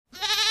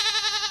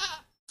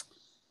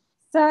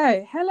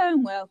So, hello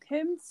and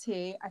welcome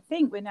to, I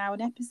think we're now on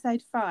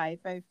episode 5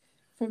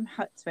 from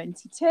Hut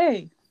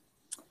 22.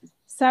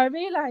 So, I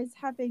realised,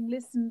 having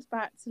listened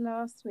back to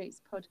last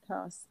week's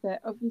podcast, that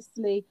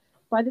obviously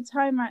by the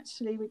time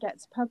actually we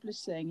get to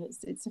publishing,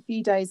 it's a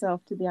few days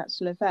after the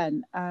actual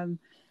event. And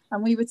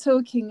we were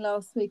talking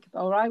last week,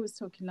 or I was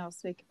talking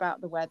last week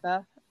about the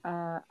weather,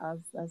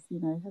 as you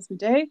know, as we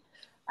do,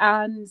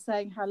 and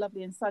saying how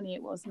lovely and sunny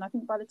it was. And I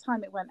think by the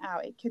time it went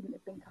out, it couldn't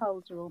have been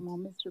colder or more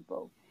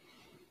miserable.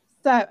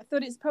 So I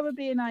thought it's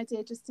probably an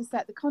idea just to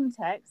set the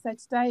context. So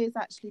today is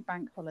actually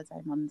Bank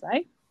Holiday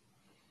Monday.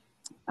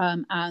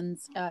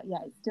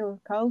 It's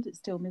still cold, it's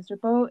still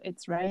miserable,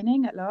 it's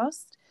raining at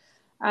last.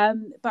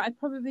 But I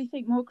probably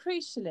think more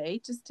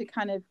crucially, just to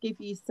kind of give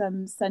you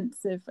some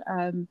sense of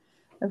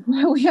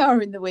where we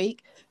are in the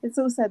week, it's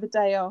also the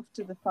day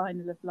after the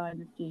final of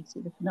Line of Duty,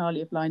 the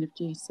finale of Line of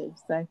Duty.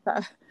 So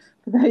that,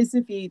 for those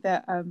of you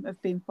that have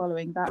been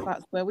following that,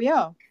 that's where we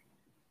are.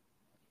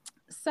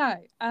 So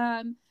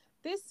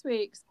this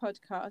week's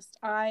podcast,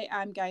 I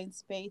am going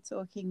to be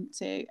talking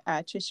to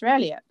Trisha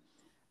Elliott.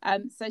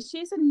 So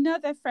she's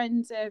another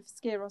friend of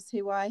Skiros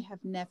who I have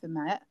never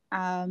met.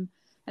 And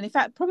in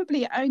fact,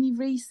 probably only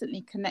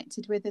recently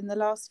connected with in the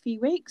last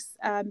few weeks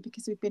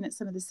because we've been at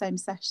some of the same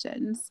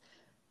sessions.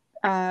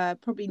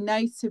 Probably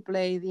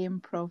notably the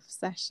improv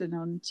session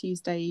on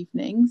Tuesday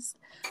evenings.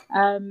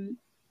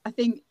 I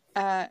think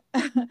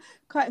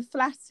quite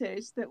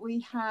flattered that we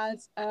had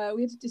a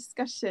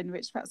discussion,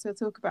 which perhaps we'll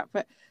talk about,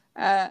 but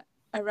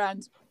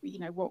around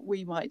what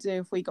we might do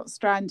if we got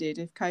stranded,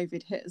 if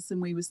COVID hit us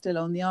and we were still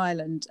on the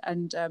island.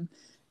 And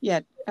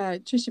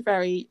Trisha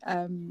very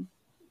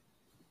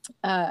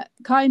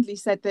kindly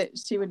said that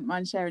she wouldn't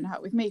mind sharing a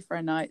hut with me for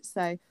a night.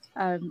 So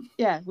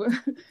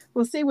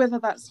we'll see whether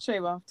that's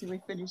true after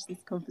we finish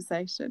this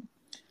conversation.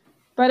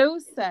 But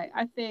also,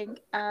 I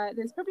think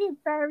there's probably a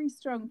very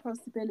strong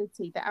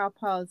possibility that our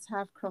paths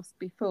have crossed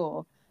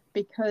before,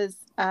 because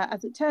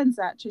as it turns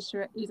out,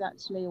 Trisha is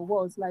actually, or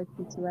was,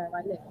 local to where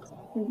I lived.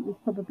 I think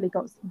we've probably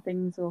got some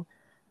things, or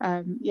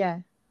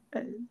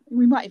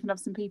we might even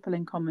have some people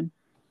in common.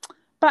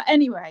 But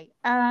anyway,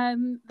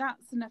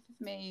 that's enough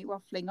of me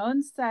waffling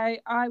on. So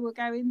I will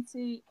go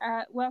into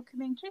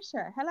welcoming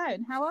Trisha. Hello,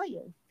 and how are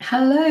you?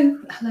 Hello,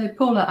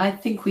 Paula. I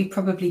think we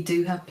probably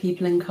do have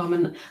people in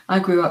common. I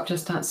grew up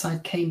just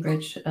outside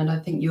Cambridge, and I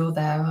think you're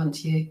there,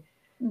 aren't you?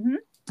 Mm-hmm.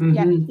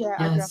 Mm-hmm. Yeah,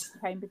 I grew up in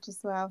Cambridge as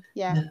well.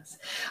 Yeah. Yes.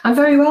 I'm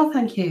very well,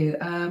 thank you.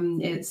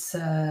 It's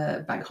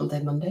Bank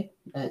Holiday Monday.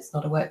 It's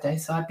not a work day,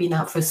 so I've been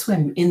out for a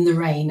swim in the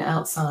rain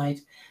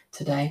outside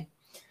today.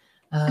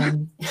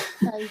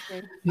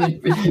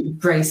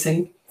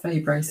 Bracing, very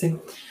bracing.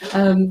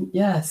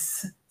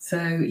 Yes. So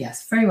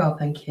yes, very well,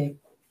 thank you.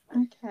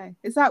 Okay.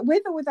 Is that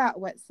with or without a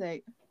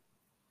wetsuit?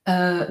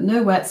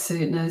 No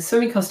wetsuit, no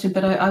swimming costume,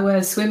 but I wear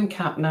a swim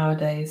cap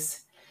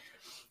nowadays.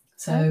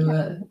 So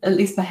okay. At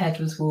least my head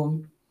was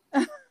warm.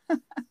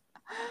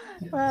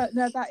 Well,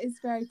 no, that is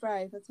very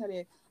brave, I tell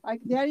you.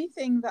 The only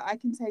thing that I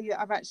can tell you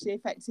that I've actually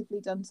effectively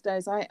done today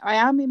is I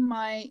am in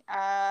my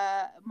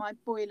my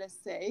boiler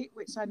suit,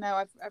 which I know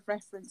I've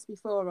referenced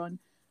before on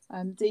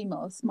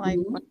Demos.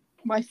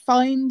 My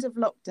find of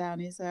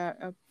lockdown is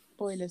a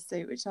boiler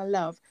suit, which I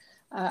love,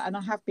 and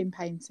I have been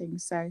painting,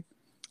 so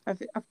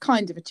I've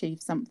kind of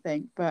achieved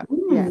something. But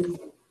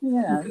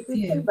yeah, it's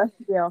the rest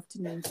of the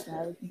afternoon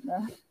now, isn't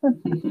there?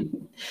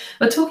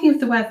 Well, talking of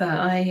the weather,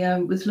 I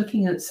was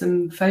looking at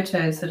some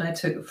photos that I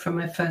took from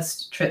my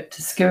first trip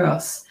to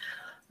Skiros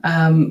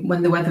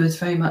when the weather was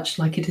very much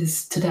like it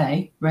is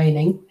today,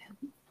 raining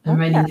and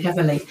raining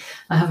heavily.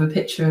 I have a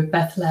picture of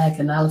Beth Legg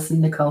and Alison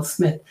Nicole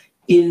Smith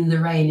in the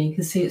rain. You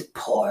can see it's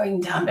pouring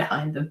down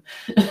behind them,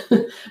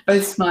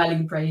 both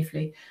smiling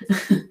bravely,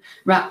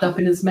 wrapped up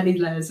in as many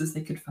layers as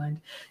they could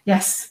find.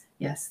 Yes,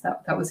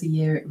 that was a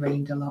year it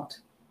rained a lot.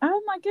 Oh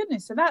my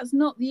goodness! So that's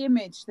not the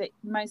image that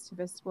most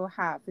of us will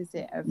have, is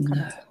it? Of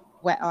kind of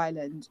wet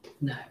island.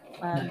 No.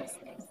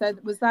 So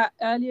was that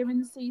earlier in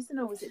the season,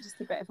 or was it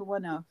just a bit of a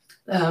one-off?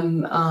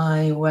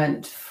 I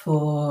went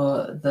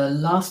for the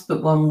last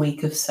but 1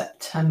 week of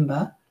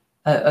September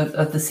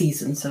of the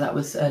season, so that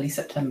was early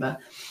September.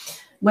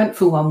 Went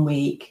for 1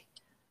 week.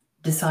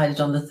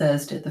 Decided on the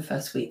Thursday of the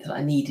first week that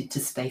I needed to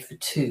stay for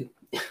 2.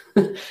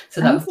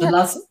 So that was the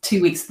last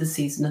 2 weeks of the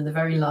season, and the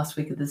very last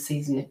week of the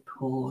season it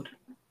poured.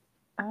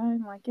 Oh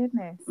my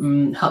goodness!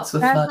 Huts were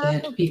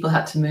flooded. People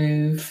had to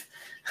move.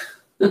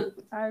 Oh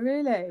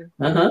really?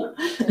 And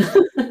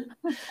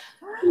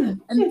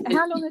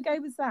how long ago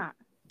was that?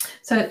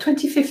 So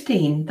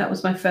 2015. That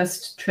was my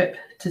first trip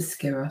to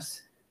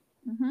Skiros.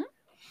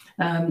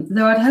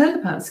 Though I'd heard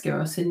about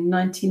Skiros in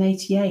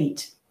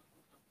 1988.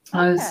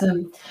 I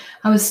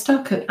was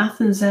stuck at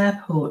Athens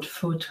airport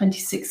for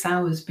 26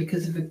 hours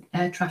because of an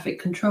air traffic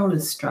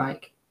controllers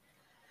strike.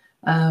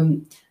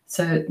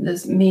 So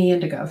there's me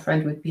and a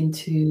girlfriend. We'd been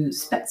to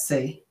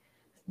Spetsi,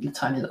 a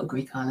tiny little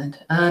Greek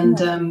island, and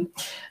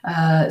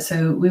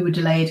so we were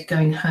delayed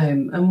going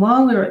home. And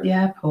while we were at the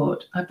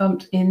airport, I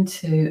bumped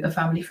into a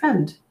family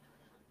friend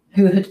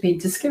who had been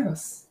to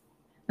Skiros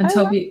and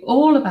told me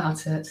all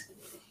about it.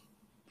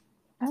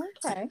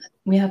 Okay.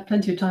 We had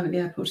plenty of time at the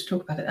airport to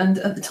talk about it. And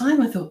at the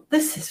time I thought,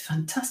 this is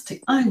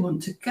fantastic. I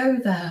want to go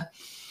there.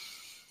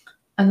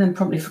 And then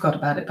promptly forgot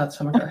about it by the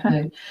time I got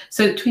home.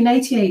 So between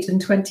 88 and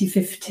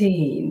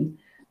 2015,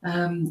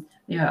 I'd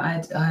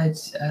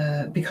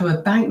become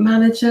a bank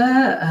manager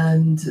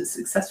and a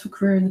successful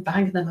career in the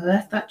bank. And then I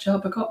left that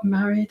job. I got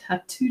married,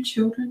 had 2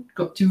 children,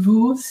 got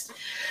divorced.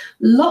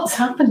 Lots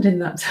happened in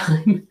that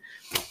time.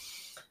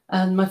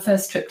 And my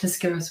first trip to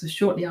Skyros was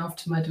shortly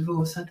after my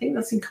divorce. I think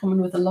that's in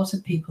common with a lot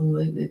of people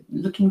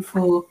looking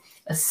for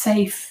a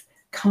safe,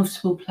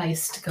 comfortable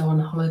place to go on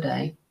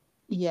holiday.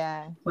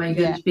 Yeah. Where you're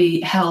going to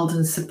be held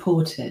and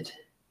supported.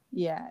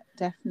 Yeah,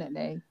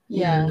 definitely.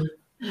 Yeah.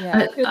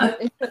 Because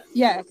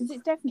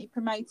it's definitely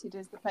promoted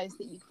as the place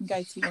that you can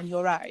go to on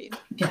your own.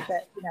 Yeah.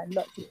 But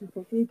lots of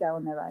people do go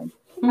on their own.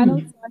 And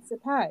also, I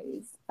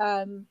suppose,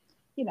 I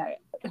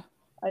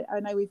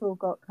know we've all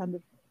got kind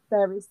of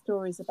various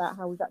stories about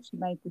how we've actually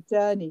made the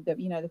journey,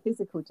 the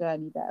physical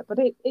journey there. But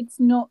it's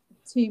not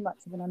too much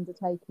of an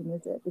undertaking,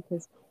 is it?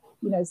 Because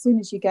as soon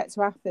as you get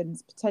to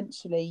Athens,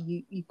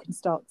 potentially you can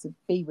start to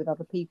be with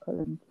other people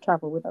and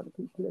travel with other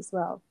people as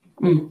well.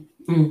 No,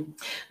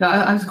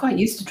 I was quite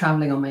used to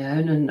traveling on my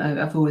own, and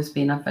I've always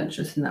been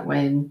adventurous in that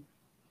way and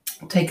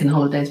taken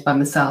holidays by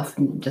myself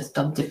and just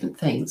done different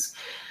things.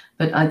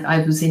 But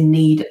I was in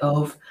need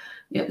of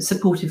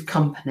supportive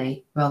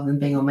company rather than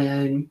being on my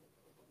own.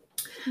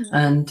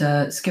 And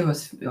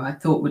Skyros, I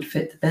thought, would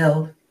fit the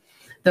bill.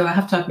 Though I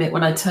have to admit,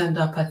 when I turned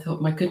up, I thought,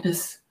 my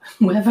goodness,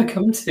 where have I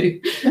come to?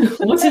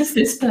 What is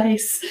this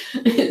place?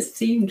 It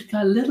seemed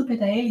a little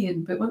bit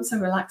alien, but once I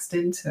relaxed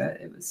into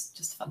it, it was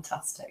just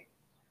fantastic.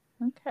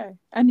 Okay.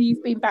 And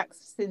you've been back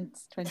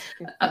since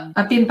 2015?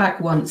 I've been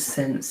back once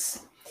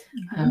since.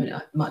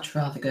 I'd much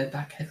rather go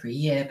back every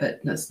year,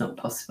 but that's not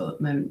possible at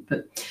the moment.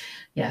 But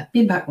yeah,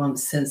 been back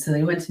once since. And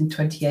I went in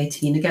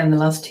 2018, again, the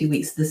last 2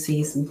 weeks of the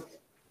season.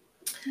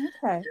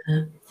 Okay.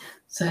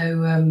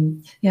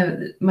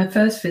 My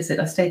first visit,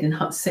 I stayed in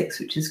Hut 6,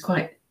 which is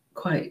quite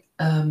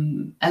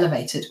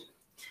elevated.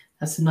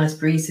 Has some nice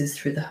breezes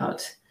through the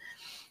hut.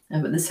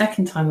 But the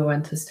second time I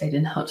went, I stayed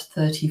in Hut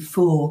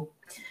 34,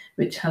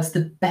 which has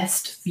the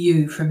best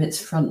view from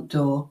its front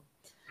door.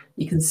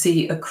 You can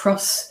see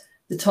across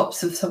the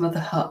tops of some of the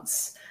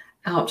huts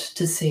out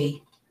to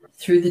sea,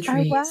 through the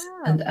trees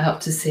and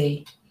out to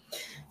sea.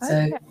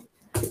 So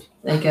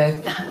there you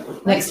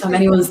go. Next time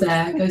anyone's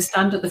there, go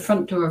stand at the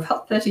front door of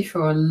Hut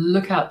 34 and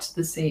look out to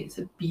the sea. It's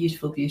a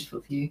beautiful,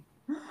 beautiful view.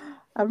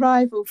 A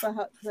rival for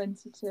Hut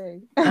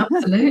 22.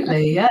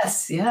 Absolutely,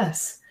 yes. Yeah,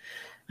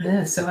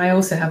 so I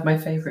also have my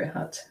favourite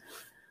hut.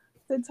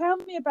 So tell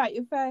me about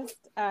your first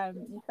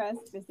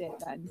visit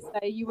then. So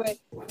you were,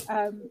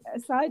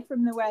 aside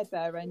from the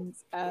weather and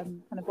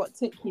kind of what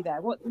took you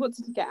there, what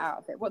did you get out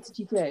of it? What did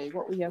you do?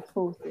 What were your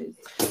courses?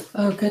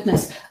 Oh,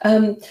 goodness.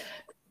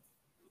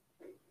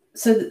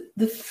 So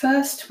the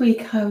first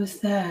week I was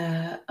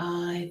there,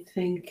 I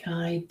think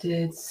I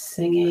did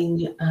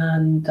singing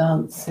and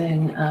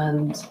dancing,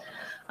 and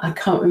I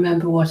can't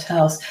remember what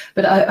else.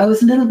 But I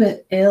was a little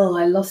bit ill.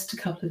 I lost a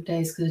couple of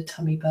days because of a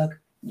tummy bug.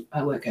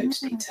 I won't go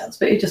into details,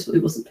 but it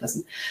wasn't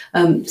pleasant.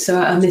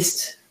 So I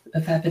missed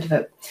a fair bit of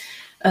it.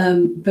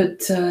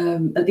 But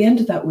at the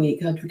end of that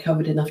week, I'd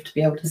recovered enough to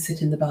be able to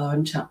sit in the bar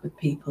and chat with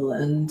people.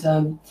 And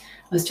I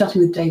was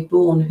chatting with Dave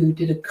Bourne, who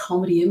did a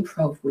comedy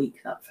improv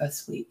week that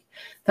first week,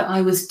 that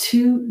I was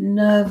too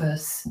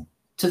nervous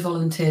to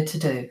volunteer to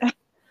do.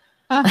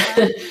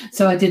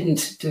 So I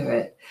didn't do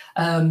it.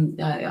 I'm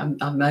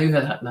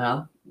over that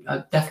now.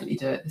 I'll definitely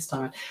do it this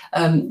time.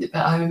 But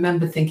I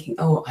remember thinking,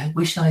 oh, I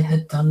wish I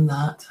had done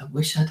that. I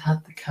wish I'd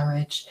had the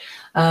courage.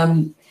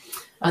 And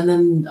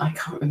then I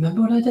can't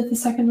remember what I did the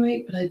second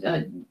week, but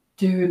I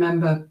do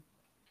remember,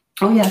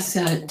 oh yes,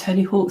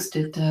 Tony Hawks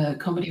did a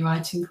comedy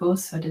writing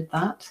course, so I did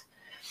that.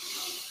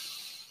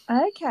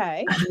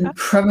 Okay. And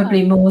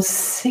probably more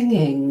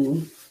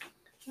singing.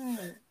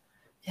 Right.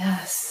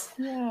 Yes.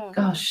 Yeah.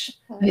 Gosh,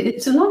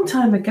 it's a long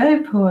time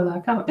ago, Paula. I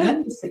can't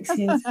remember 6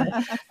 years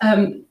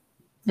ago.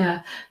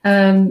 Yeah.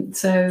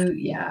 So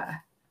yeah.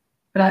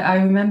 But I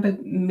remember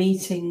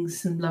meeting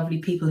some lovely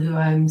people who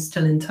I'm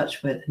still in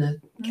touch with, and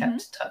have kept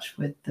in touch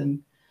with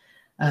them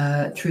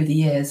through the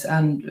years.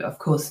 And of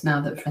course,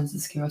 now that Friends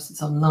of Skyros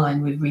is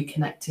online, we've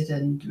reconnected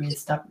and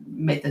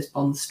made those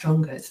bonds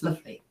stronger. It's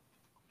lovely.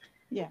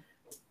 Yeah.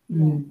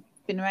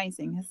 It's been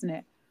amazing, hasn't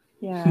it?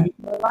 Yeah.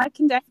 Well, I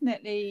can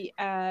definitely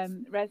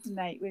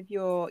resonate with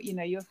your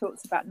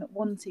thoughts about not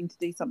wanting to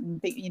do something,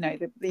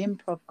 the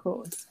improv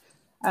course.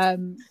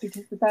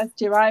 Because the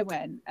first year I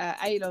went,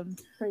 Alon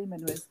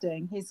Freeman was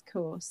doing his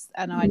course,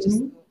 and I just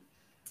thought,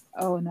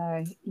 oh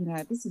no,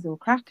 this is all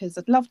crackers.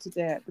 I'd love to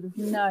do it, but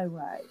there's no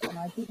way, and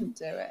I didn't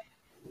do it.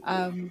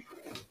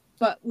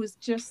 But was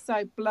just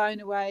so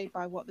blown away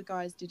by what the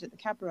guys did at the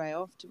cabaret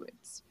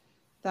afterwards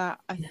that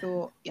I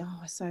thought, oh,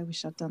 I so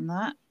wish I'd done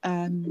that.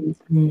 And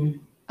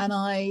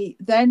I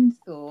then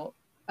thought,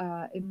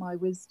 in my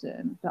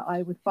wisdom, that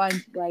I would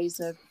find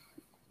ways of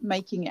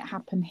making it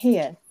happen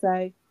here.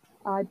 So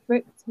I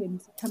booked him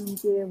to come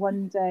and do a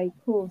one-day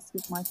course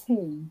with my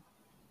team.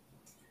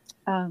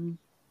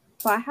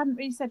 But I hadn't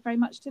really said very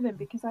much to them,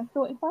 because I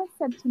thought, if I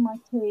said to my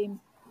team,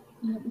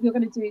 you're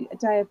going to do a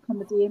day of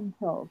comedy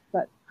improv,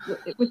 but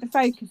with the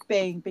focus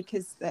being,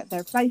 because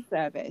they're a play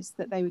service,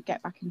 that they would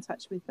get back in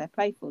touch with their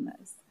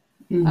playfulness,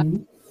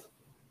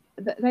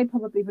 they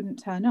probably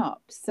wouldn't turn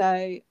up.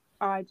 So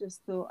I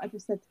just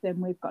said to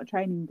them, we've got a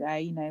training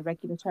day,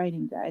 regular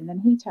training day. And then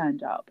he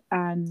turned up,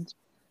 and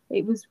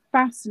it was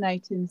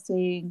fascinating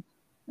seeing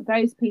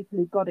those people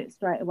who got it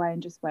straight away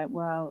and just went,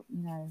 well,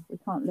 we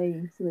can't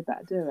leave, so we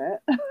better do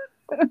it.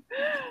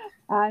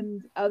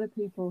 And other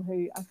people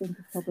who I think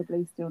have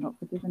probably still not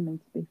forgiven me,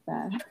 to be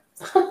fair.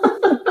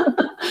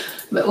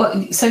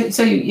 But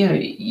so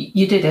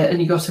you did it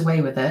and you got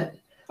away with it.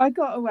 I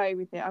got away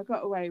with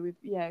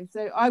it.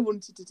 So I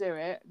wanted to do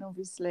it, and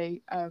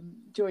obviously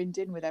joined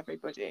in with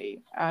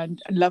everybody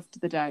and loved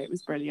the day. It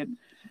was brilliant.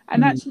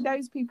 And actually,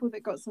 those people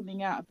that got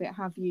something out of it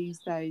have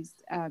used those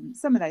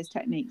some of those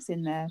techniques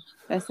in their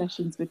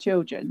sessions with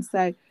children.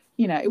 So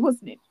it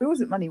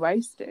wasn't money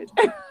wasted.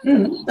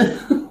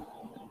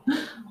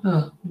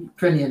 Oh,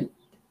 brilliant.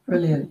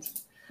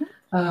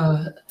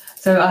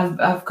 So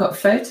I've got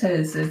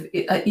photos of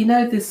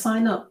the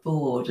sign up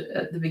board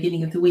at the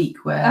beginning of the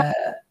week where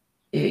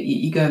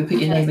you go and put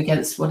your name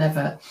against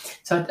whatever.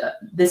 So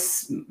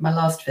my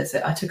last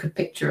visit, I took a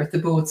picture of the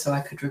board so I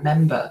could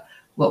remember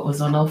what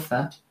was on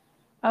offer.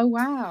 Oh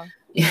wow.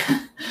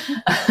 Yeah.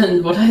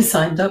 And what I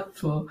signed up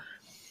for.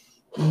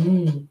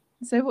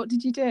 So what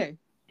did you do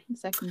the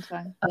second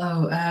time?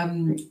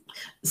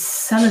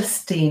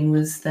 Celestine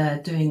was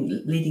there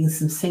leading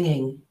some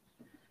singing.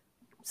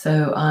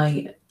 So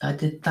I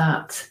did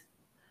that,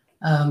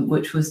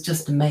 which was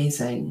just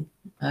amazing.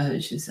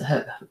 I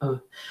had a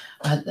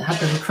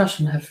bit of a crush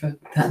on her for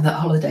that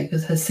holiday,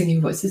 because her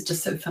singing voice is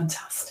just so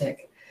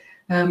fantastic.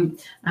 And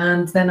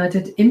then I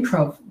did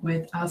improv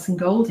with Alison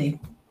Goldie,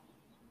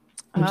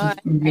 which was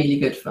really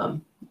good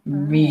fun.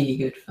 Really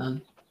good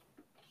fun.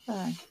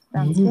 Oh,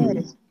 sounds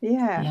good.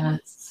 Yeah.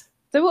 Yes.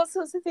 So what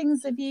sorts of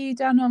things have you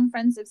done on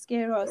Friends of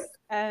Skiros,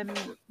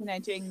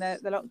 during the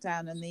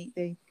lockdown and the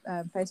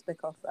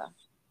Facebook offer?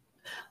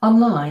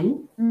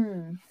 Online?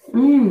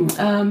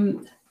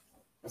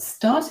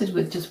 Started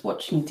with just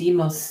watching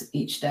Demos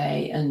each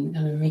day and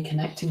kind of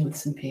reconnecting with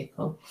some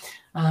people.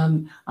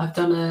 I've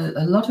done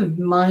a lot of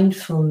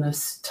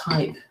mindfulness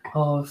type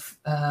of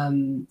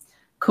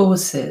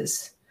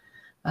courses.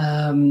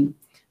 The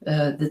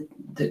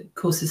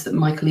courses that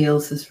Michael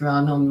Eels has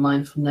run on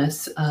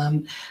mindfulness,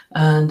 and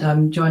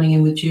I'm joining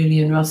in with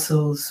Julian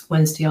Russell's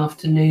Wednesday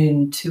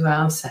afternoon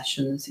 2-hour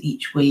sessions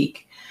each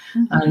week.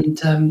 And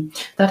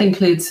that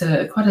includes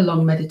quite a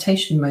long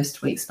meditation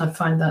most weeks, and I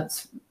find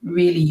that's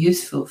really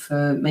useful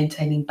for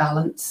maintaining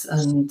balance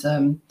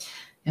and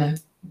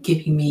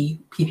keeping me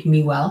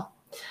well.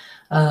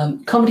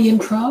 Comedy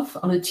improv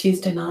on a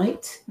Tuesday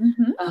night,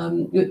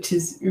 which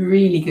is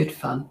really good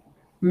fun.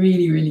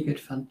 Really, really good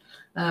fun.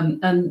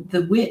 And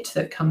the wit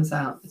that comes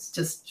out is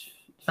just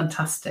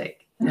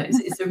fantastic.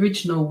 It's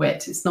original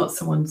wit. It's not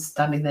someone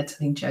standing there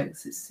telling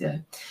jokes. It's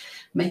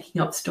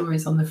making up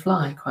stories on the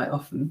fly quite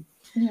often.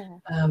 Yeah.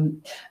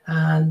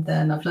 And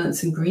then I've learned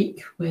some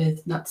Greek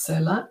with Nat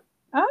Sola.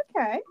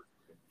 Okay.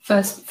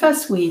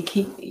 First week,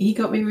 he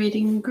got me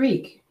reading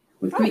Greek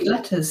with Greek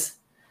letters.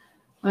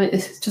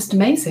 It's just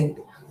amazing.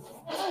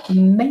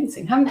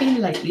 Amazing. Haven't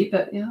been lately,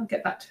 but I'll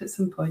get back to it at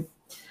some point.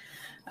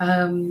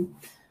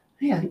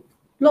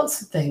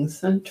 Lots of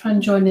things, and try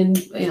and join in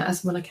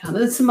as when I can.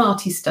 There's some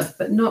arty stuff,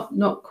 but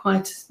not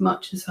quite as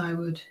much as I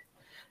would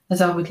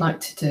like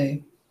to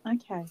do.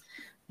 Okay.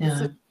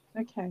 Yeah.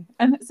 Okay.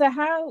 And so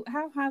how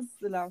has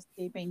the last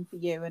year been for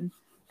you? And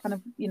kind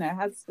of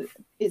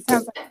it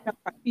sounds like you've done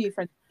quite a few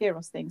Friends of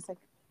Skiros things, so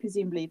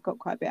presumably you've got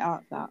quite a bit out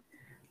of that.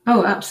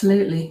 Oh,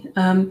 absolutely.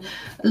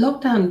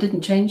 Lockdown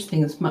didn't change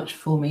things much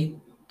for me,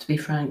 to be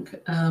frank.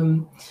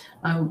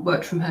 I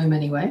worked from home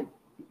anyway.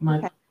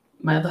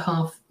 My other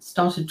half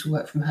started to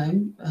work from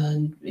home,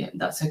 and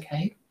that's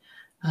okay.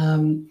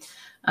 And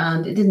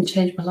it didn't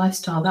change my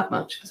lifestyle that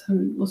much, because I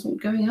wasn't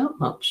going out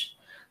much.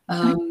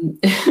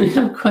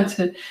 Quite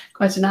an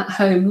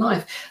at-home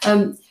life.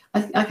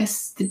 I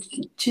guess the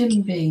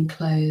gym being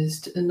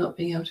closed and not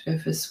being able to go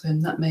for a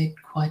swim, that made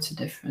quite a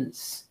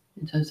difference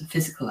in terms of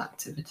physical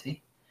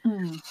activity.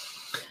 Okay.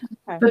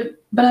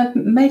 But I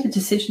made a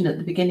decision at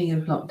the beginning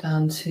of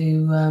lockdown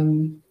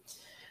to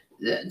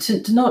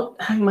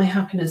not hang my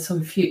happiness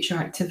on future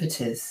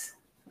activities.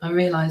 I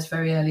realised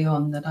very early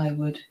on that I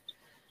would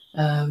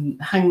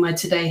hang my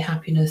today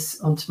happiness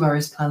on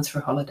tomorrow's plans for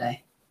a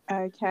holiday.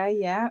 Okay,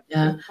 yeah.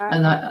 Yeah,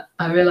 and I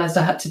realised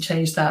I had to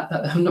change that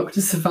I'm not going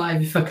to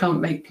survive if I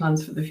can't make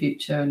plans for the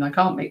future, and I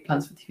can't make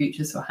plans for the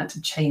future, so I had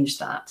to change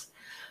that.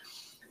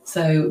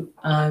 So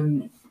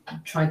I'm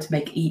trying to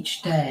make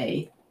each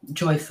day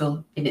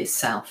joyful in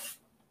itself.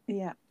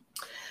 Yeah.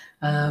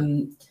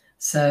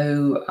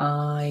 So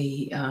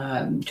I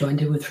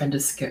joined in with Friends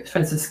of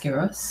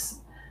Skiros.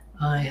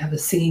 I have a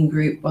singing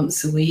group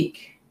once a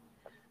week,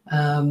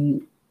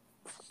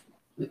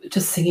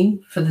 just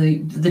singing for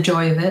the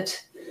joy of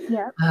it.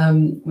 Yeah.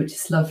 which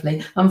is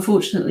lovely.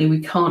 Unfortunately, we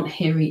can't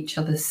hear each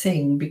other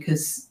sing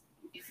because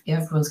if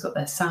everyone's got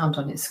their sound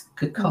on, it's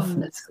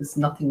cacophonous because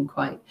nothing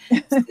quite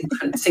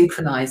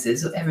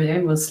synchronizes.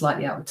 Everyone's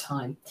slightly out of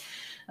time.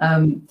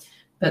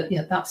 But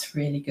yeah, that's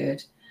really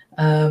good.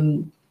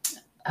 And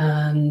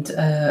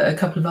a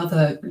couple of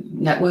other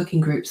networking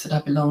groups that I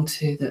belong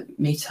to that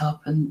meet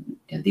up, and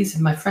these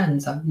are my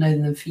friends. I've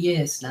known them for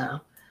years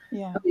now.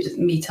 Yeah. We just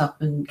meet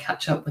up and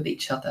catch up with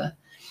each other.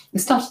 It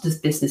started as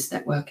business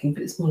networking,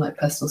 but it's more like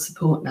personal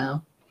support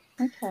now.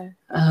 Okay.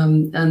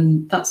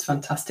 And that's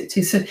fantastic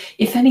too. So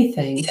if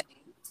anything,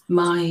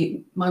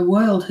 my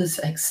world has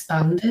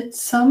expanded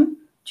some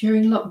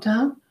during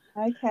lockdown.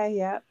 Okay.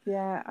 Yeah.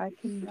 I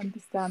can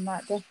understand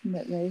that,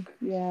 definitely.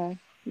 Yeah.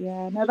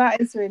 No,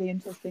 that is really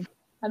interesting.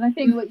 And I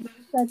think what you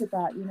said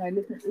about,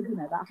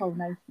 that whole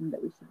notion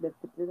that we should live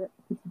for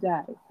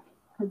today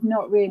has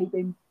not really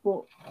been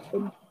brought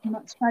in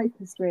much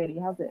focus, really,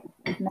 has it?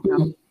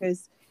 Now,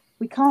 because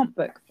we can't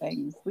book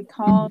things, we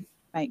can't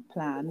make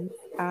plans,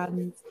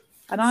 and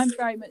I'm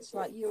very much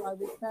like you. I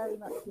was very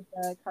much of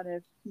a kind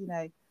of,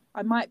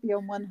 I might be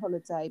on one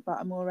holiday, but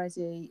I'm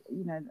already,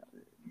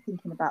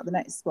 thinking about the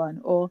next one,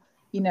 or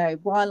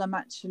while I'm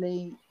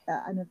actually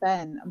at an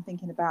event, I'm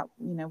thinking about,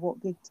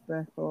 what gig to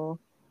book, or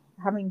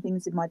having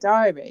things in my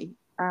diary,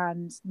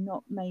 and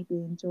not maybe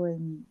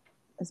enjoying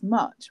as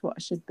much what I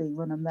should be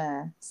when I'm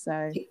there.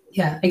 So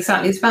yeah,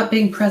 exactly. It's about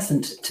being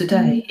present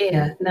today,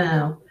 here,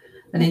 now,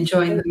 and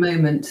enjoying the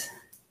moment.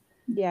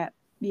 Yeah.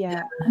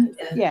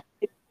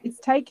 It's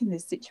taken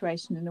this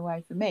situation in a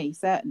way for me,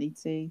 certainly,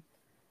 to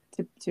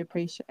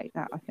appreciate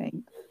that, I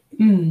think.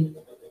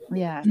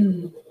 Yeah.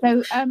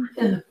 So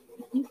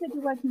you said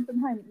you're working from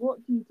home.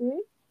 What do you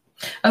do?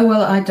 Oh,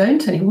 well, I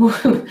don't anymore.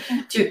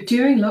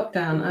 During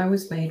lockdown, I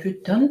was made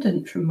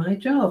redundant from my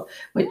job,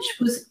 which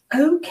was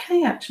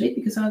okay, actually,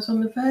 because I was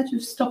on the verge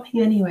of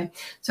stopping anyway.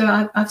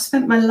 So I've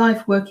spent my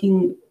life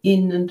working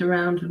in and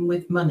around and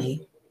with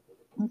money.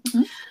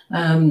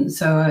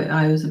 So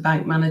I was a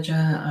bank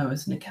manager, I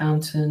was an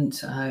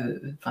accountant,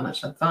 a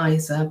financial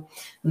advisor,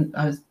 and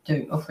I was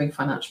offering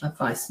financial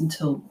advice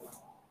until,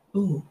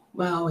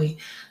 only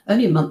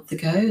a month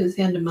ago. It was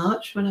the end of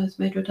March when I was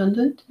made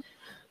redundant.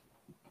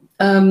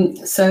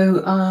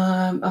 So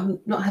I've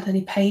not had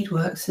any paid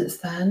work since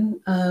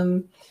then.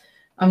 I'm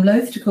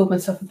loath to call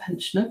myself a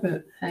pensioner,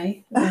 but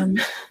hey.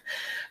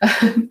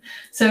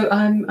 So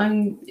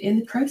I'm in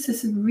the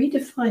process of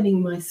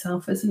redefining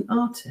myself as an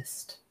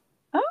artist.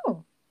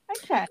 Oh,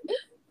 okay.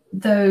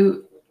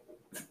 Though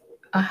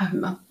I'm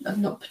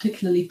not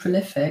particularly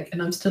prolific,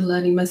 and I'm still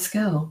learning my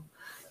skill.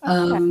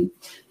 Okay.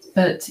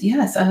 But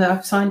yes,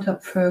 I've signed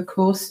up for a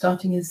course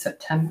starting in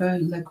September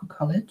at a local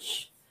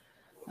college.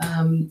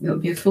 It'll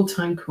be a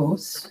full-time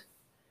course,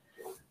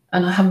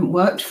 and I haven't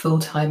worked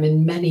full-time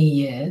in many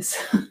years,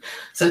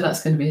 so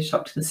that's going to be a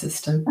shock to the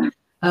system.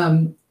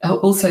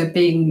 Also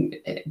doing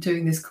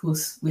this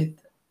course with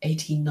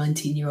 18,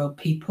 19-year-old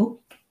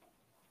people,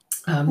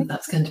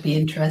 that's going to be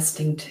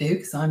interesting too,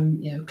 because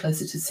I'm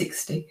closer to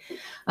 60.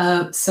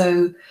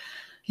 So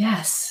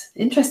yes,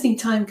 interesting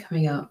time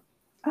coming up.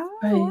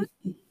 Oh,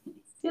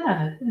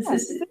 yeah.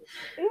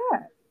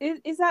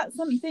 Is that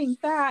something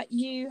that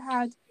you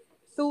had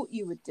thought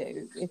you would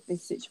do if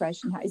this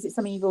situation? Is it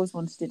something you've always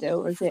wanted to do,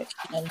 or is it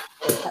kind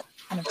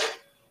of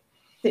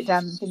sit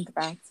down and think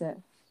about it?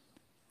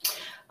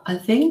 I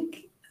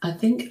think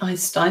I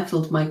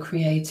stifled my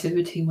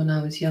creativity when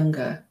I was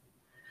younger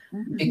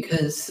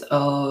because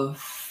of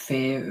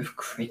fear of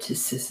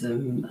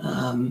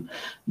criticism.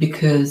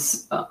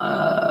 Because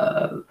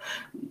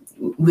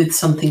with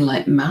something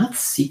like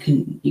maths, you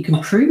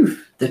can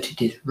prove that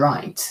it is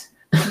right.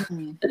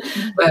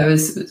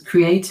 Whereas with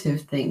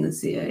creative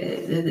things,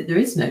 there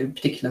is no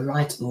particular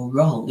right or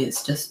wrong.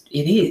 It's just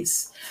it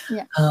is.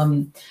 Yeah.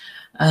 And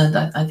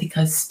I think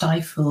I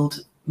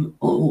stifled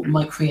all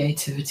my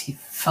creativity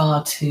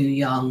far too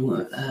young.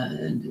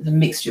 The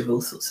mixture of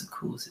all sorts of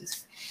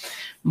causes.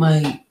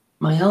 My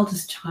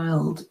eldest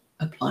child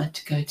applied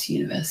to go to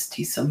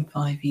university some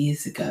 5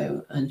 years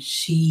ago, and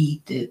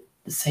she did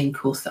the same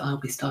course that I'll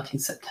be starting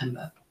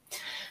September.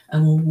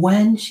 And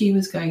when she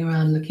was going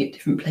around looking at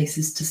different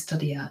places to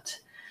study at,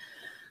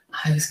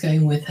 I was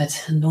going with her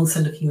and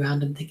also looking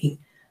around and thinking,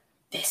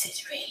 this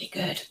is really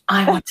good.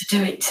 I want to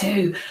do it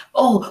too.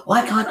 Oh,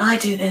 why can't I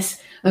do this?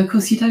 And of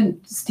course, you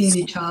don't steal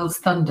your child's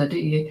thunder, do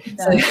you?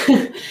 No.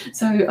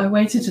 So I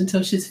waited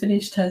until she's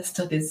finished her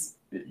studies,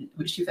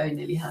 which she very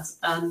nearly has,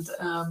 and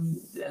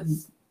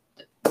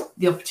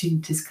the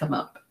opportunities come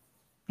up.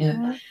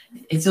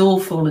 It's all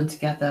fallen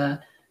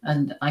together,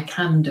 and I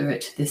can do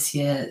it this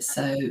year.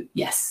 So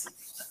yes,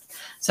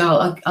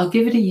 so I'll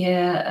give it a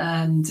year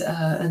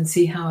and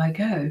see how I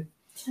go.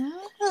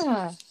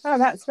 Oh,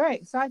 that's very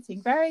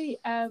exciting. Very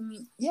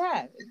and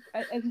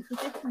it's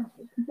a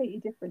completely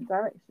different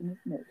direction,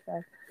 isn't it?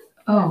 So,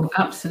 oh,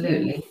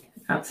 absolutely.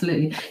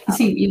 You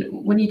see,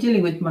 when you're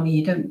dealing with money,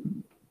 you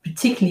don't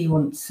particularly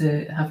want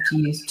to have to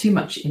use too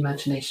much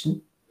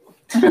imagination.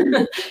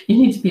 You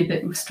need to be a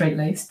bit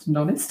straight-laced and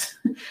honest.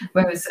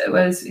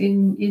 Whereas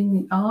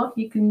in art,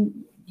 you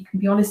can you can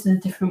be honest in a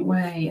different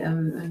way,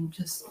 and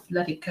just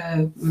let it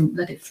go and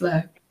let it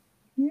flow.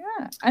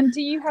 Yeah. And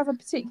do you have a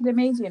particular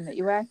medium that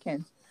you work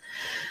in?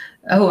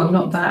 Oh, I'm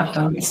not that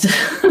advanced.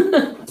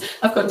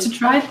 I've got to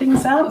try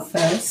things out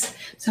first.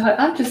 So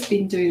I've just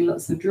been doing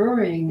lots of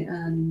drawing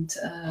and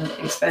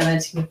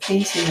experimenting with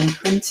painting and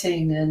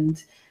printing,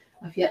 and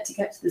I've yet to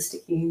get to the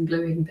sticking and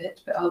gluing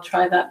bit, but I'll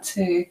try that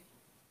too.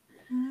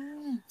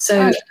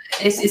 So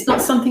it's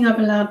not something I've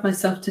allowed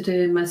myself to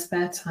do in my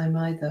spare time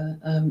either.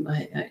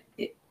 I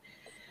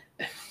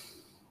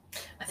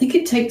think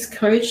it takes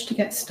courage to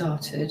get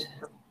started,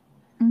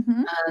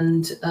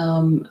 and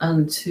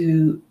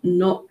to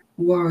not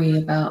worry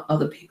about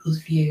other people's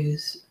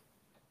views.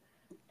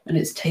 And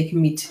it's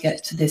taken me to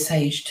get to this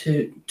age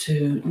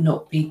to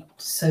not be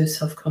so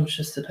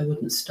self-conscious that I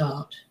wouldn't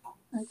start.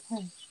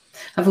 Okay.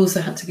 I've also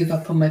had to give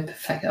up on my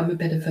I'm a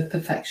bit of a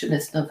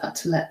perfectionist, and I've had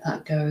to let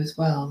that go as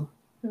well.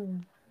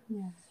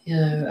 Yeah. You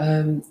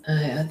know,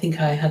 I think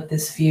I had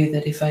this view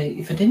that if I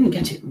didn't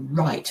get it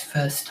right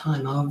first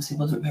time, I obviously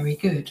wasn't very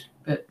good.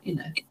 But you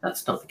know,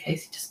 that's not the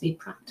case. You just need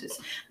practice,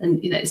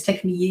 and you know, it's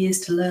taken me years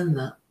to learn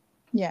that.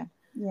 Yeah,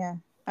 yeah,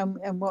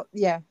 and what?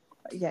 Yeah.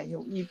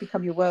 You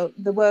become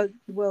the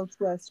world's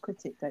worst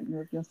critic, don't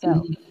you, of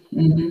yourself?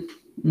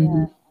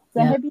 Yeah.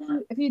 So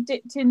have you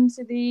dipped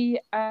into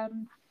the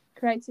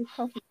Creative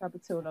Coffee Club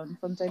at all on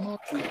Sunday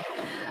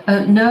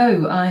morning?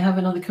 No, I have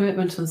another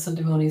commitment on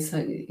Sunday morning, so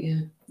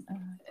yeah,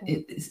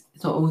 okay. it's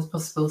not always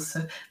possible.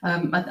 So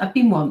I've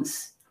been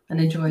once and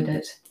enjoyed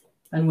it,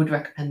 and would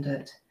recommend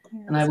it,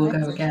 and I will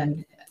go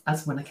again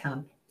as when I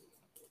can.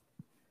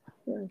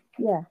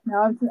 Yeah.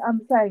 No,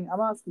 I'm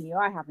asking you.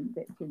 I haven't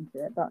dipped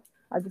into it, but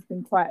I've just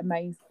been quite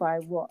amazed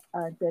by what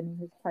Jenny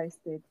has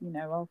posted. You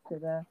know, after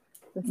the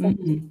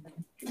second,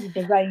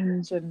 the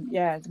range, and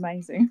yeah, it's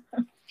amazing.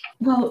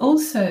 Well,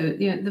 also,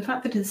 you know, the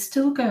fact that it's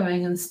still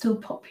going and still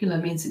popular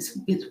means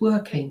it's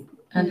working,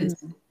 and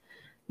it's,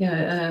 you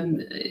know,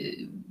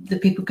 the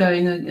people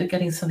going are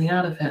getting something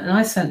out of it, and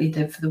I certainly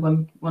did for the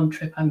one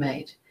trip I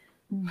made.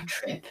 A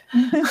trip.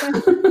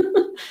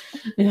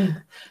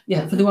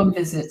 yeah, for the one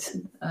visit.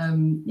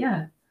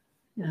 Yeah.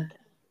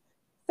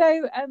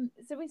 So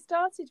we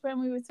started when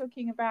we were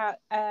talking about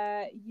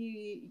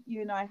you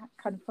and I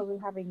kind of probably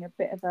having a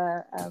bit of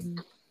a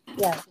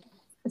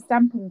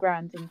stamping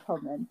ground in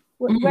common.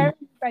 Where are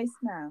you based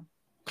now?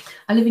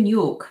 I live in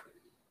York.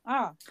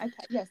 Ah,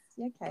 okay. Yes.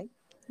 Okay.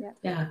 Yeah.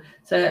 Yeah.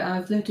 So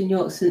I've lived in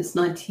York since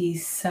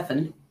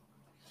 '97.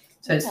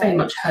 So it's very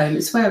much home.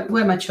 It's where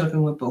my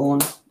children were born,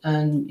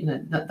 and you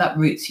know that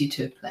roots you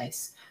to a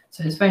place.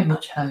 So it's very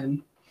much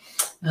home.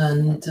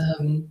 And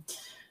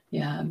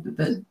yeah,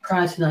 but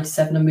prior to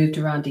 '97, I moved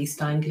around East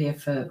Anglia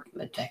for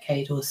a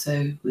decade or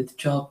so with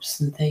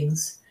jobs and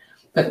things.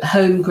 But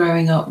home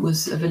growing up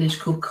was a village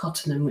called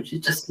Cottenham, which is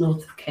just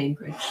north of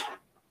Cambridge.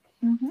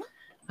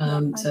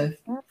 So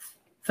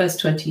first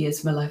 20 years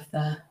of my life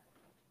there.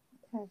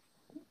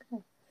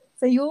 Okay.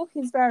 So York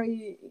is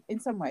very, in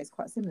some ways,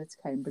 quite similar to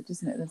Cambridge,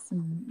 isn't it? There's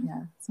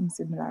some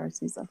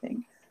similarities, I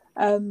think.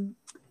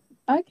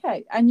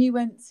 Okay, and you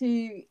went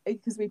to,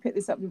 because we picked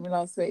this up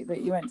last week,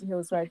 that you went to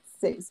Hills Road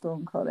Sixth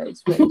Form College,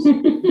 which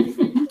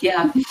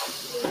yeah,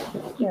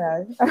 you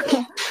know,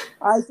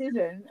 I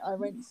didn't. I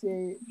went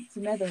to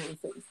Netherhall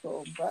Sixth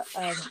Form, but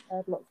I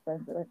had lots of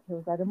friends that went to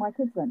Hills Road, and my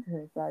kids went to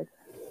Hills Road.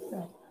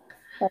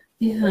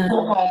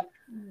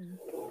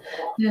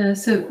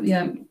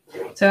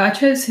 So I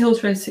chose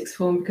Hills Road Sixth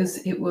Form because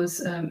it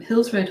was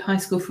Hills Road High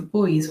School for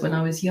boys when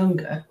I was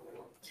younger.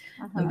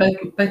 And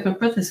both my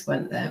brothers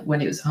went there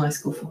when it was high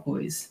school for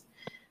boys.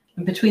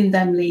 And between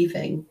them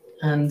leaving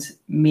and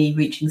me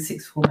reaching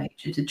sixth form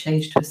age, it had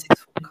changed to a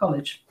sixth form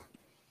college.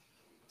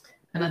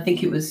 And I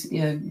think it was,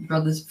 you know,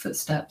 brothers'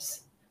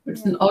 footsteps, which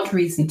is an odd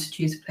reason to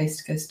choose a place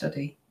to go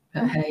study.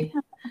 But hey,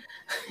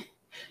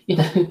 you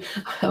know,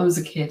 I was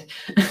a kid.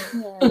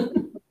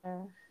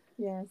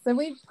 Yeah. So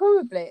we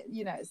probably,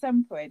 you know, at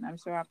some point, I'm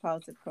sure our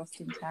paths have crossed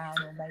in town,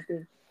 or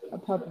maybe a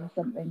pub or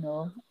something,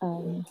 or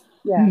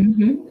yeah,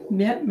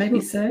 maybe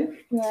so.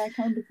 Yeah,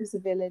 Cambridge is a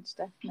village,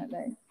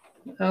 definitely.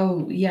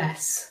 Oh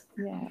yes,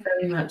 yeah,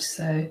 very much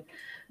so.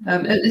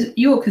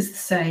 York is the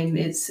same.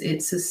 It's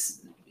a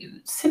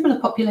similar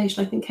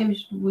population. I think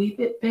Cambridge is a wee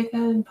bit bigger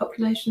in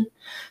population,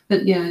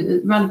 but yeah,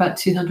 around about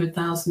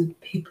 200,000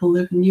 people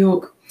live in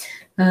York.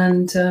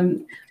 And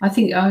I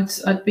think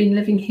I'd been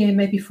living here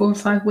maybe 4 or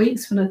 5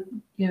 weeks when I,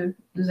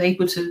 was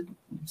able to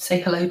say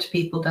hello to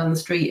people down the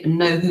street and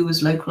know who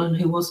was local and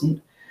who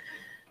wasn't.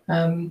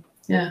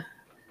 Yeah,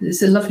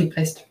 it's a lovely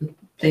place to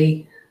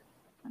be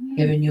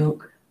here in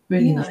York.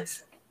 Really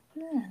nice.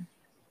 Yeah.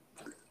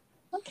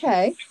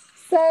 Okay.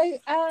 So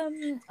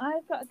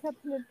I've got a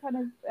couple of kind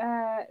of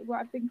what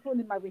I've been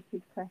calling my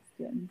wicked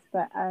questions,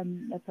 but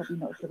they're probably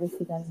not so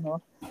wicked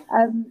anymore.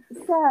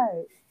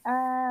 So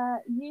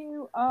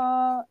you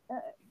are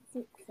at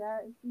Sixer,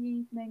 it's the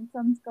evening,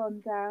 sun's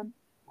gone down.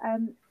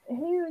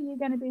 Who are you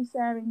going to be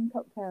sharing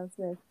cocktails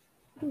with?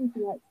 Who would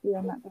you like to be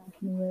on that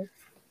balcony with?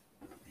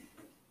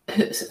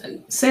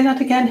 Say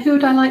that again. Who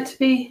would I like to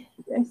be?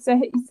 So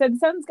the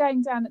sun's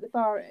going down at the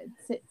bar at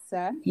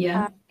Sitzer.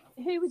 Yeah.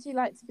 Who would you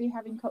like to be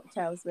having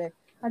cocktails with?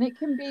 And it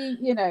can be,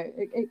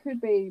 it could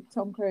be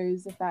Tom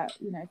Cruise if that,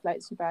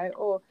 floats your boat,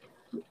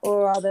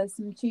 or are there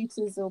some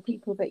tutors or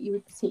people that you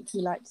would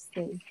particularly like to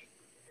see?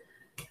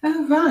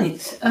 Oh,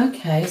 right.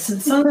 Okay. So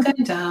the sun's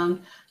going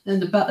down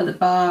and at the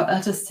bar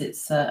at a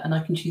Sitzer, and I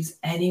can choose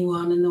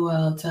anyone in the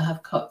world to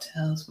have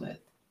cocktails with.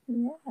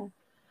 Yeah.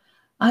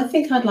 I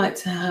think I'd like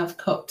to have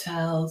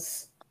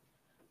cocktails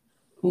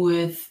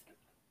with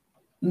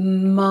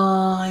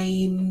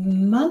my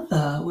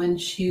mother when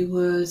she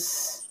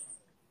was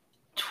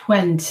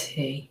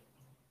 20,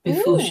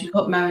 before she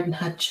got married and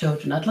had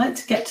children. I'd like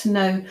to get to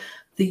know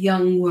the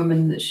young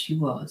woman that she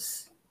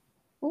was.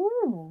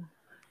 Ooh.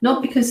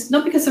 Not because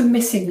of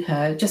missing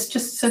her, just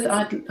so that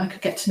I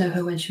could get to know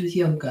her when she was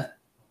younger.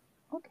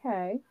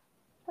 Okay.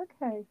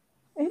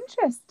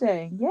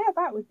 Interesting. Yeah,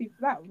 that would be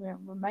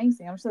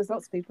amazing. I'm sure there's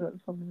lots of people that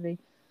would probably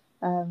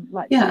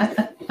like. Yeah,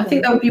 I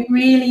think that would be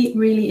really,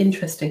 really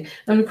interesting.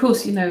 And of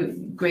course,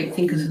 great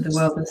thinkers of the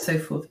world and so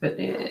forth. But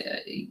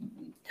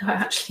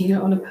actually,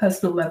 on a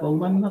personal level,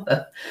 my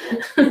mother.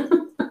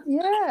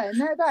 Yeah,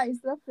 no, that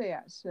is lovely,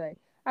 actually.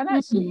 And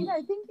actually,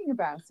 thinking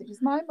about it,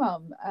 because my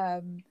mum,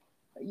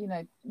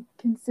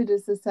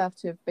 considers herself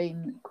to have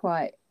been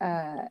quite,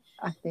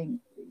 I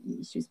think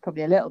she was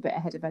probably a little bit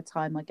ahead of her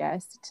time, I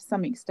guess, to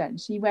some extent.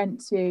 She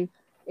went to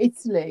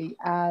Italy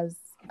as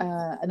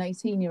an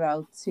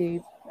 18-year-old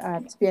to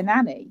be a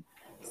nanny.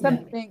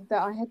 Something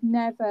that I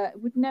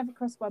would never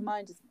cross my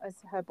mind as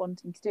her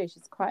wanting to do.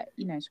 She's quite,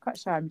 she's quite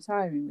shy and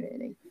retiring,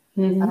 really.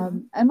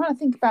 Mm-hmm. And when I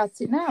think about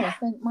it now, I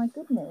think, my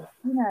goodness,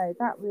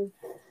 that was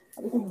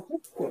in the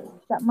 50s.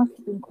 That must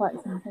have been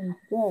quite something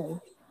to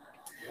do.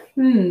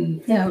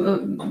 Yeah.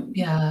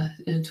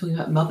 Talking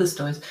about mother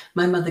stories,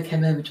 my mother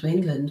came over to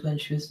England when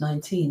she was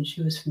 19.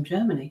 She was from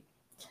Germany.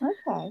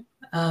 Okay.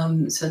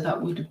 So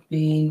that would have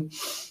been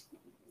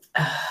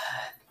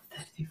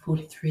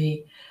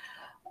 43,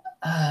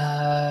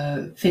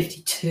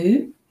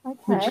 52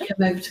 when she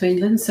came over to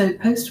England. So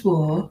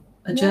post-war,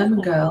 a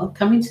German girl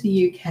coming to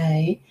the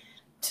UK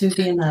to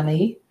be a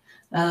nanny.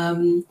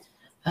 So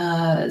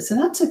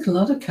that took a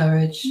lot of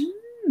courage.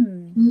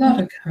 A lot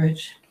of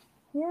courage.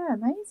 Yeah,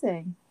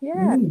 amazing.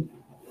 Yeah.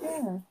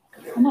 Yeah.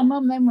 And my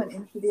mum then went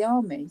into the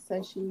army,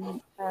 so she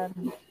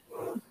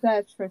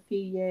served for a few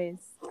years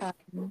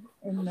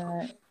in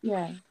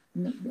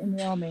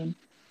the army.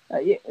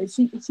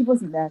 She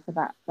wasn't there for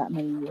that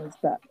many years,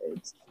 but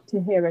to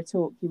hear her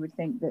talk, you would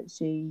think that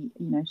she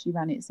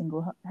ran it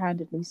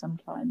single-handedly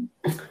sometimes.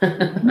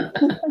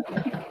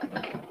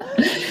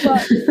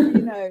 But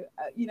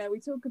we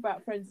talk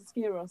about Friends of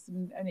Skiros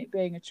and it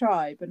being a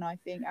tribe, and I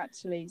think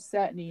actually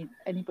certainly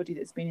anybody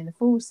that's been in the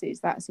forces,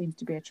 that seems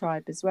to be a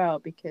tribe as well,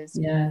 because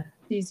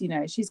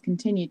she's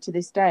continued to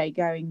this day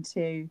going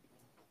to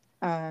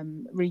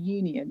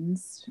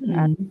reunions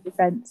and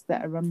events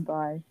that are run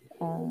by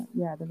the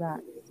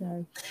RAC.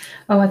 So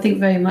I think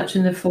very much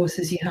in the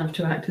forces you have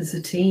to act as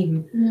a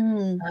team,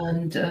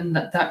 and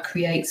that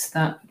creates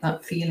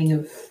that feeling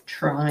of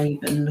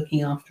tribe and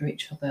looking after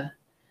each other.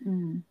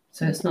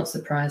 So it's not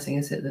surprising,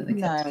 is it, that they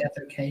get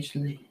together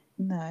occasionally?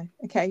 No,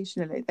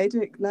 occasionally. They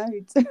do it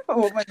loads,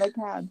 or when they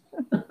can.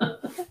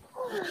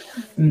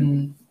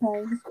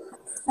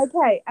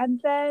 Okay, and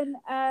then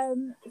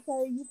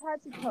so you've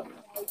had your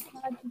cocktail,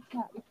 you've had your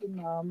chat with your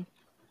mum.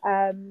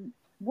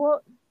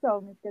 What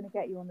song is going to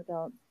get you on the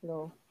dance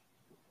floor?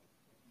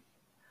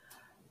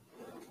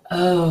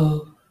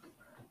 Oh,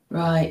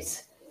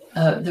 right.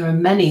 There are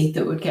many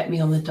that would get me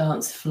on the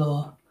dance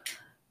floor.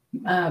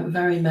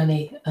 Very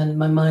many, and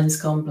my mind's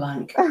gone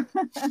blank.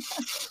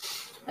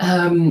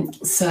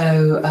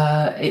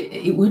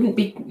 It wouldn't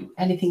be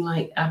anything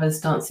like ABBA's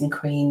Dancing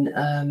Queen.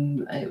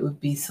 It would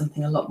be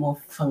something a lot more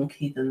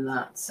funky than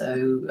that.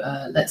 So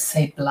let's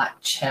say Black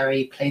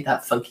Cherry, play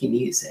that funky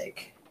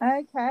music.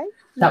 Okay.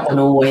 That one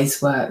always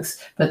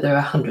works, but there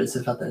are hundreds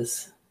of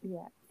others.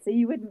 Yeah. So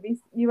you won't be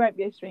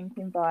a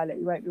shrinking violet.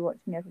 You won't be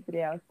watching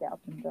everybody else get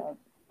up and dance.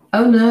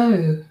 Oh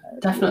no,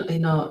 definitely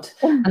not.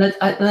 And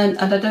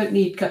I don't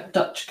need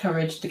Dutch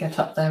courage to get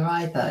up there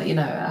either.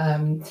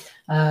 I'm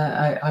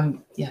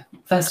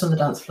first on the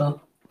dance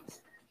floor.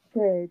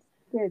 Good.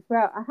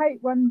 Well, I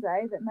hope one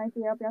day that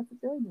maybe I'll be able to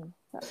join you.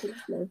 That'd be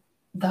lovely.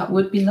 That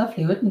would be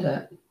lovely, wouldn't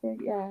it?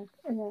 Yeah.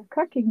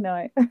 Cracking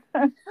night.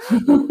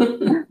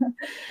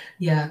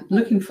 Yeah,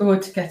 looking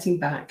forward to getting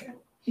back.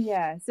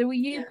 Yeah. So were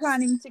you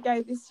planning to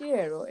go this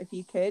year, or if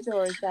you could,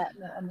 or is that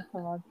not on the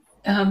card?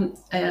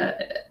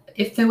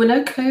 If there were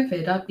no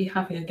COVID, I'd be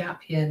having a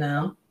gap year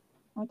now.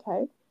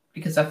 Okay.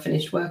 Because I've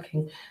finished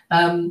working.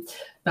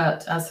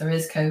 But as there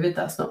is COVID,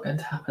 that's not going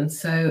to happen.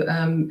 So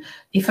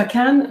if I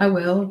can, I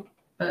will.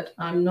 But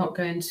I'm not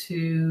going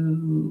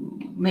to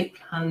make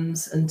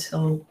plans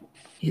until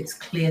it's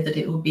clear that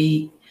it will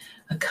be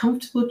a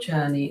comfortable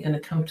journey and a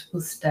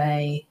comfortable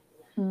stay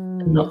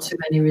and not too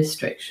many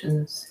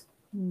restrictions.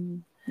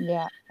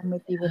 Yeah, I'm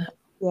with you.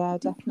 Yeah,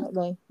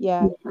 definitely.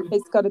 Yeah,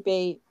 it's got to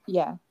be.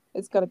 Yeah,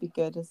 it's got to be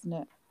good, isn't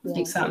it? Yeah.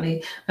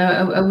 Exactly.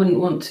 I wouldn't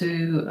want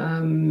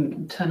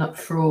to turn up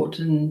fraught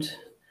and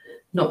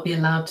not be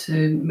allowed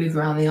to move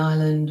around the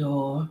island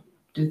or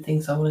do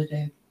things I want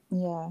to do.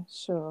 Yeah,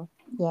 sure.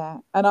 Yeah.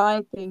 And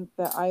I think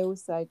that I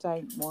also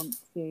don't want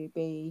to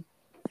be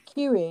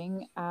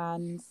queuing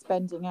and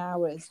spending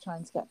hours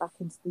trying to get back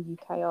into the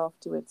UK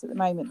afterwards. At the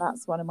moment,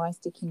 that's one of my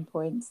sticking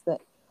points, that,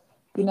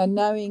 you know,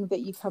 knowing that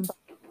you come back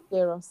to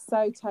Skyros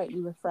so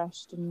totally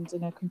refreshed and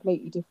in a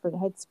completely different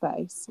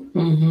headspace,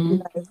 Mm-hmm. you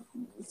know,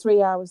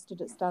 3 hours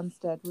stood at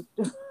Stansted would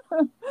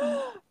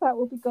that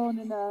will be gone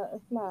in a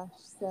flash.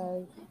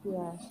 So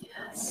yeah.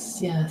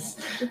 Yes.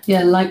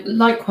 Yeah.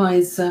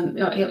 Likewise.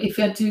 If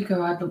I do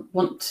go, I'd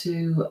want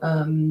to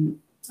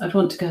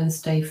go and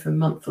stay for a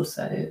month or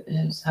so.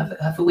 Just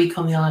have a week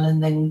on the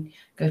island, then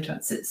go to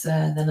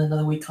Atsitsa, then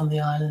another week on the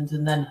island,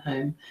 and then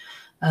home.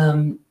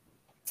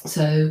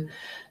 So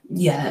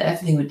yeah,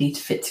 everything would need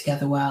to fit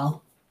together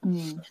well.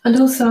 Mm. And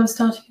also, I'm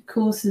starting a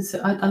course, and so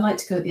I like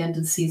to go at the end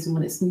of the season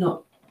when it's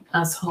not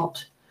as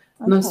hot.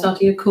 Okay. And I'm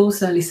starting a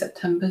course early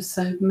September,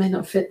 so may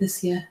not fit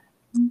this year.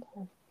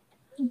 Okay.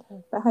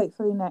 But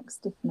hopefully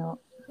next, if not.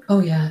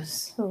 Oh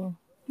yes. Cool.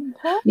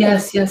 Perfect.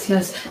 Yes.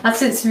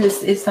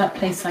 Atsitsa is that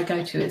place I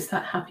go to. It's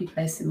that happy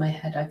place in my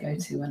head I go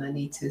to when I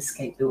need to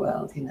escape the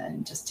world, you know,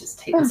 and just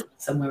take myself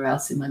somewhere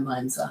else in my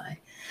mind's eye.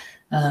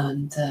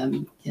 And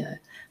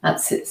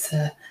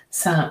Atsitsa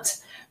sat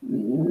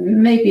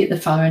maybe at the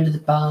far end of the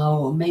bar,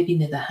 or maybe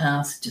near the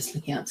house, just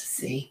looking out to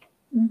sea.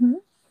 Mm-hmm.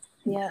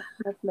 Yeah,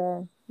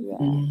 lovely. Yeah,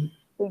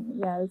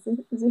 I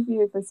think as if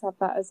you of us have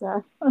that as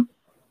our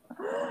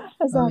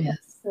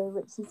Yes.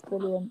 which is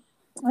brilliant.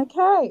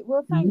 Okay,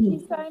 well, thank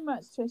you so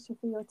much, Trisha,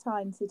 for your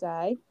time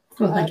today.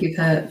 Well, thank you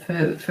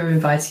for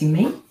inviting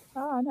me.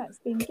 Oh no, it's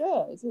been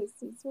good.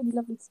 It's really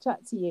lovely to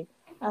chat to you.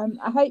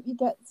 I hope you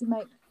get to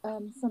make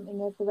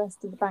something of the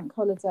rest of the bank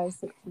holiday,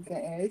 such as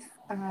it is.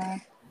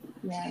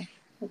 Yeah,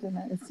 I don't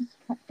know.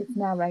 It's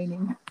now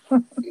raining.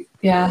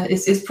 Yeah,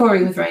 it's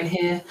pouring with rain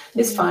here.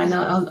 It's fine.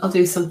 I'll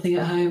do something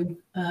at home.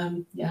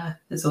 Yeah,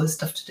 there's always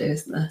stuff to do,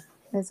 isn't there?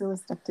 There's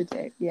always stuff to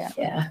do. Yeah.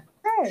 Yeah.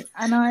 Okay,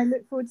 and I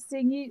look forward to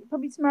seeing you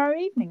probably tomorrow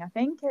evening, I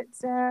think, at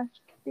the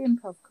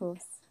improv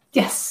course.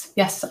 Yes,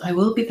 I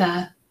will be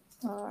there.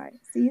 All right,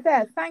 see you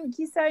there. Thank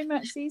you so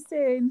much. See you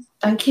soon.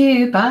 Thank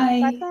you.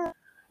 Bye. Bye.